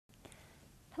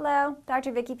Hello,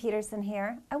 Dr. Vikki Petersen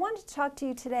here. I wanted to talk to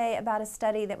you today about a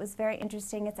study that was very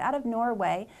interesting. It's out of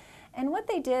Norway, and what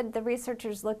they did, the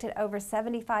researchers looked at over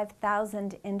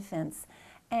 75,000 infants,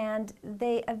 and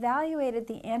they evaluated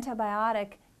the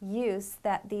antibiotic use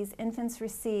that these infants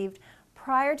received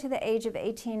prior to the age of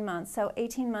 18 months, so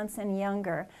 18 months and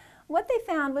younger. What they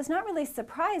found was not really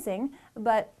surprising,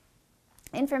 but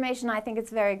information I think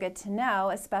it's very good to know,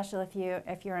 especially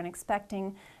if you're an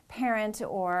expecting parent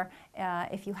or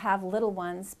if you have little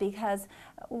ones, because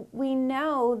we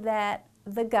know that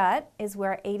the gut is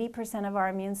where 80% of our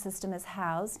immune system is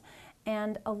housed,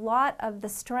 and a lot of the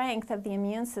strength of the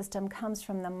immune system comes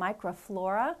from the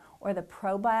microflora, or the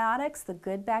probiotics, the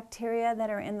good bacteria that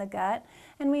are in the gut.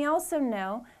 And we also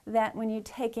know that when you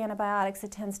take antibiotics,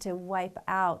 it tends to wipe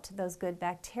out those good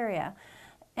bacteria.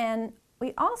 And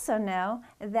we also know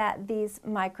that these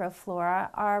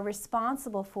microflora are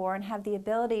responsible for and have the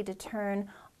ability to turn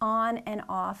on and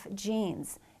off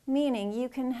genes. Meaning you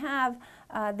can have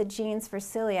the genes for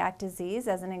celiac disease,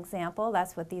 as an example.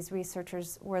 That's what these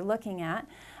researchers were looking at.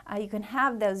 You can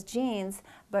have those genes,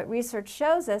 but research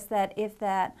shows us that if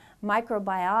that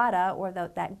microbiota, or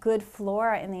that good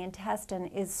flora in the intestine,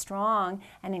 is strong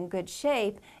and in good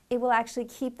shape, it will actually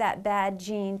keep that bad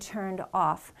gene turned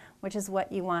off, which is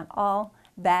what you want all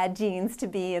bad genes to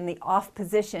be in the off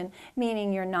position,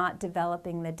 meaning you're not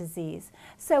developing the disease.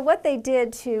 So what they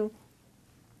did to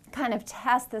kind of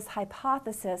test this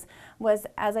hypothesis was,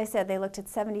 as I said, they looked at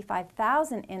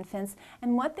 75,000 infants,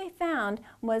 and what they found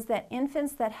was that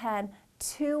infants that had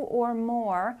 2 or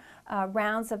more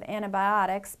rounds of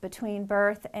antibiotics between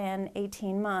birth and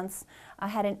 18 months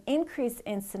had an increased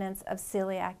incidence of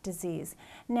celiac disease.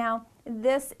 Now,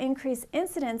 this increased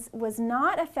incidence was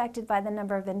not affected by the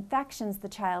number of infections the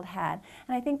child had,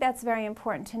 and I think that's very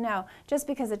important to know. Just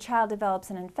because a child develops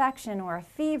an infection or a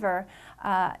fever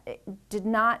it did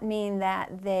not mean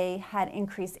that they had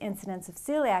increased incidence of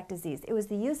celiac disease. It was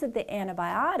the use of the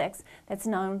antibiotics that's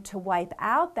known to wipe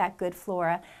out that good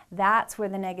flora. That's where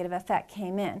the negative effect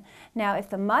came in. Now, if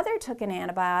the mother took an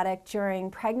antibiotic during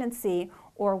pregnancy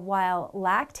or while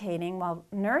lactating, while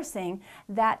nursing,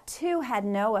 that too had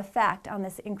no effect on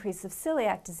this increase of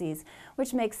celiac disease,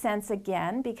 which makes sense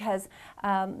again because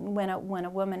when a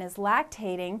woman is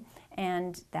lactating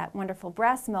and that wonderful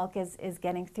breast milk is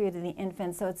getting through to the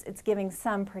infant, so it's giving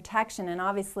some protection, and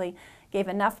obviously gave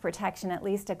enough protection, at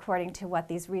least according to what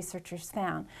these researchers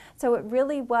found. So it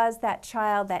really was that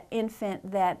child, that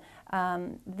infant, that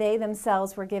they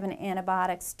themselves were given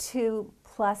antibiotics 2+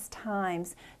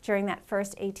 times during that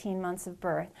first 18 months of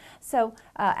birth. So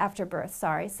after birth,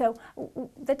 sorry. So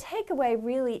the takeaway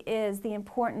really is the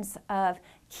importance of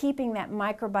keeping that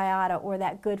microbiota, or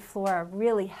that good flora,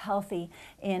 really healthy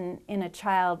in a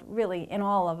child, really in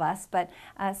all of us, but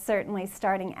certainly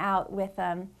starting out with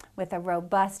a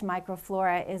robust microflora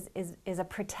is a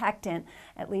protectant,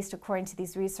 at least according to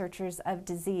these researchers, of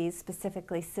disease,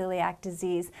 specifically celiac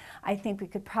disease. I think we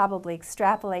could probably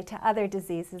extrapolate to other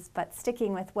diseases, but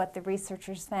sticking with what the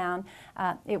researchers found,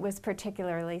 it was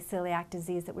particularly celiac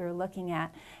disease that we were looking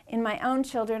at. In my own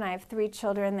children, I have 3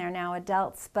 children, they're now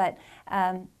adults, but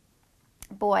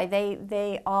boy,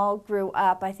 they all grew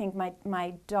up. I think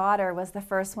my daughter was the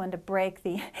first one to break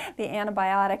the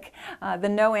antibiotic, the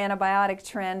no antibiotic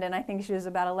trend, and I think she was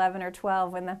about 11 or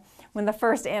 12 when the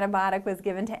first antibiotic was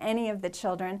given to any of the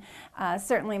children.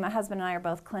 Certainly my husband and I are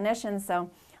both clinicians,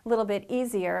 so a little bit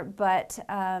easier, but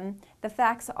the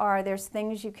facts are there's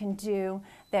things you can do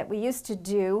that we used to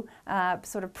do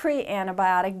sort of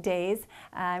pre-antibiotic days.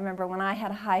 I remember when I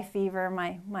had a high fever,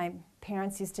 my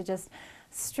parents used to just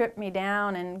strip me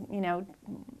down and, you know,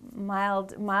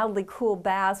 mildly cool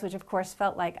baths, which of course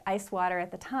felt like ice water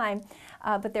at the time.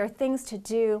 But there are things to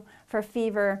do for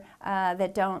fever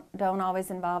that don't always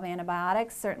involve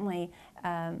antibiotics. Certainly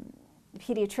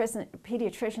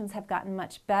pediatricians have gotten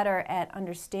much better at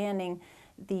understanding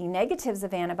the negatives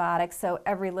of antibiotics, so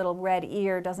every little red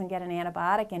ear doesn't get an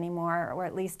antibiotic anymore, or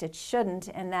at least it shouldn't,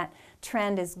 and that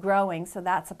trend is growing, so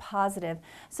that's a positive.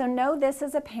 So know this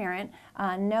as a parent,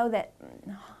 know that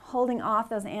holding off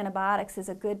those antibiotics is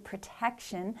a good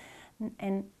protection.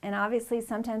 And obviously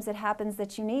sometimes it happens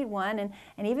that you need one,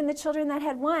 and even the children that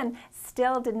had one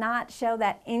still did not show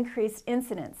that increased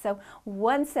incidence. So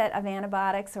one set of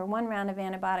antibiotics, or one round of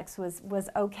antibiotics, was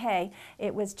okay.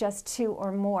 It was just 2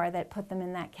 or more that put them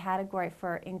in that category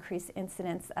for increased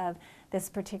incidence of this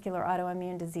particular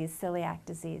autoimmune disease, celiac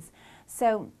disease.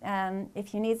 So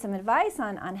if you need some advice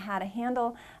on how to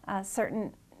handle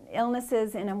certain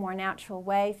illnesses in a more natural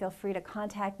way, feel free to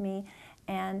contact me.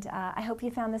 And I hope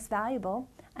you found this valuable.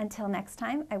 Until next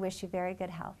time, I wish you very good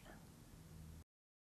health.